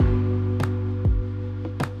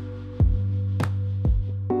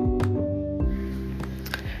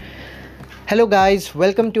Hello guys,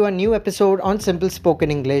 welcome to a new episode on Simple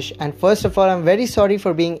Spoken English. And first of all, I'm very sorry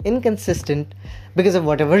for being inconsistent because of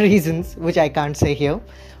whatever reasons which I can't say here.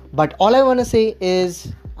 But all I want to say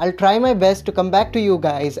is I'll try my best to come back to you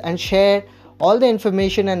guys and share all the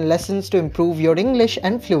information and lessons to improve your English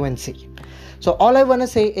and fluency. So all I want to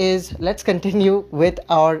say is let's continue with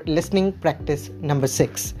our listening practice number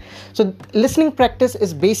 6. So listening practice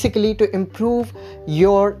is basically to improve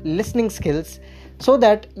your listening skills so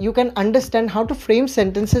that you can understand how to frame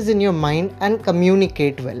sentences in your mind and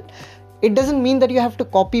communicate well. It doesn't mean that you have to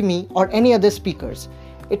copy me or any other speakers.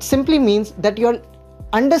 It simply means that you're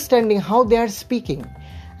understanding how they are speaking.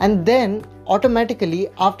 And then automatically,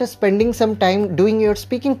 after spending some time doing your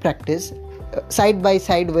speaking practice, side by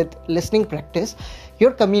side with listening practice,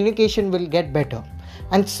 your communication will get better.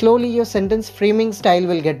 And slowly your sentence framing style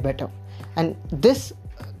will get better. And this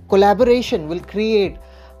collaboration will create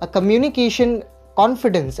a communication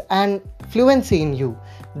confidence and fluency in you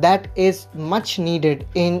that is much needed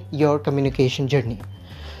in your communication journey.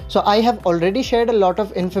 So I have already shared a lot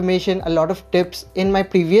of information, a lot of tips in my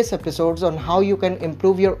previous episodes on how you can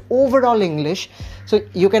improve your overall English. So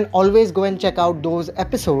you can always go and check out those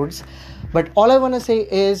episodes. But all I want to say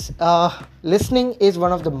is listening is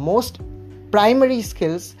one of the most primary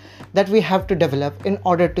skills that we have to develop in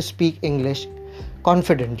order to speak English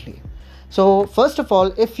confidently. So first of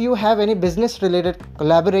all, if you have any business related,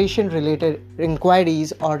 collaboration related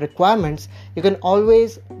inquiries or requirements, you can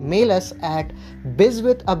always mail us at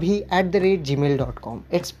bizwithabhi@gmail.com.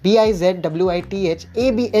 It's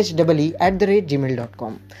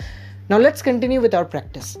bizwithabhe@gmail.com. Now let's continue with our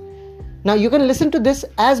practice. Now you can listen to this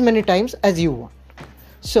as many times as you want.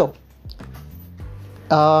 So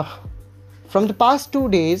from the past 2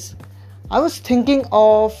 days, I was thinking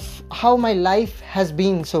of how my life has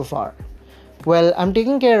been so far. Well, I'm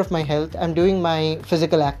taking care of my health. I'm doing my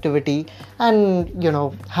physical activity and,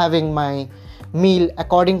 having my meal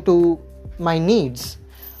according to my needs.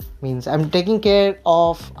 Means I'm taking care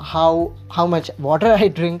of how much water I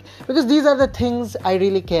drink, because these are the things I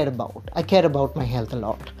really care about. I care about my health a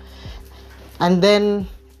lot. And then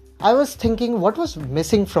I was thinking what was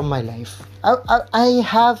missing from my life. I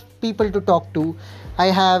have people to talk to.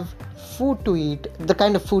 I have food to eat, the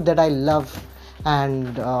kind of food that I love.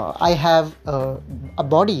 And I have a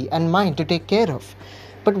body and mind to take care of.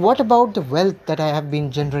 But what about the wealth that I have been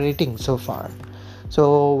generating so far?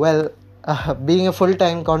 So, being a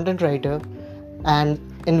full-time content writer and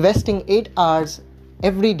investing 8 hours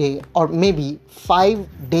every day or maybe 5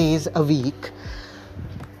 days a week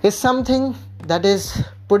is something that is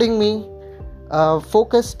putting me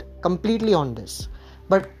focused completely on this.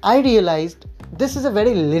 But I realized this is a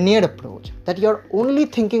very linear approach, that you're only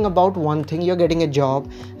thinking about one thing, you're getting a job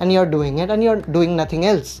and you're doing it and you're doing nothing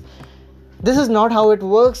else. This is not how it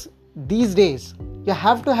works these days. You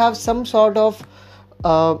have to have some sort of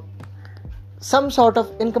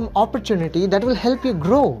income opportunity that will help you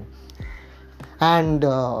grow. And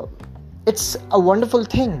it's a wonderful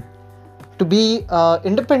thing to be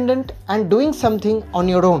independent and doing something on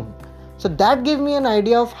your own. So that gave me an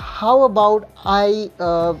idea of how about I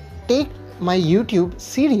take my YouTube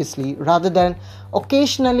seriously rather than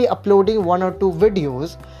occasionally uploading 1 or 2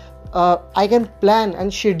 videos. I can plan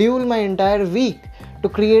and schedule my entire week to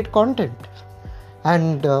create content.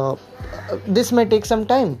 And this may take some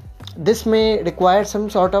time. This may require some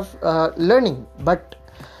sort of learning. But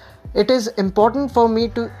it is important for me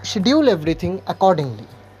to schedule everything accordingly.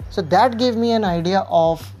 So that gave me an idea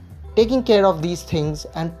of taking care of these things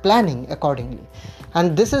and planning accordingly.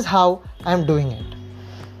 And this is how I'm doing it.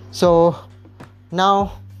 So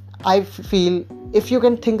now I feel if you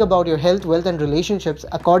can think about your health, wealth and relationships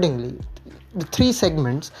accordingly, the 3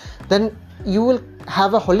 segments, then you will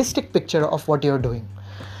have a holistic picture of what you're doing.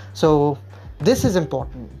 So this is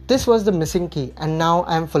important. This was the missing key and now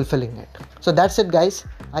I'm fulfilling it. So that's it, guys.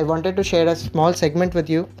 I wanted to share a small segment with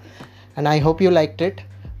you and I hope you liked it.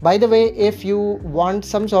 By the way, if you want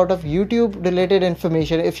some sort of YouTube related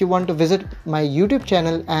information, if you want to visit my YouTube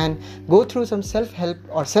channel and go through some self-help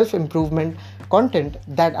or self-improvement content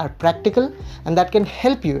that are practical and that can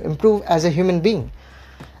help you improve as a human being.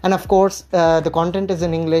 And of course, the content is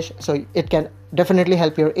in English, so it can definitely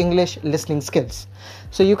help your English listening skills.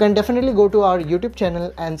 So you can definitely go to our YouTube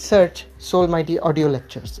channel and search Soulmighty Audio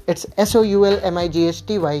Lectures. It's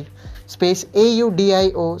SOULMIGHTY space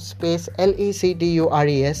AUDIO space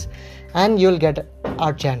LECTURES and you'll get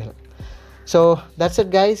our channel. So that's it,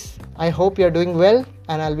 guys. I hope you're doing well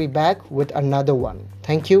and I'll be back with another one.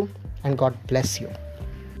 Thank you and God bless you.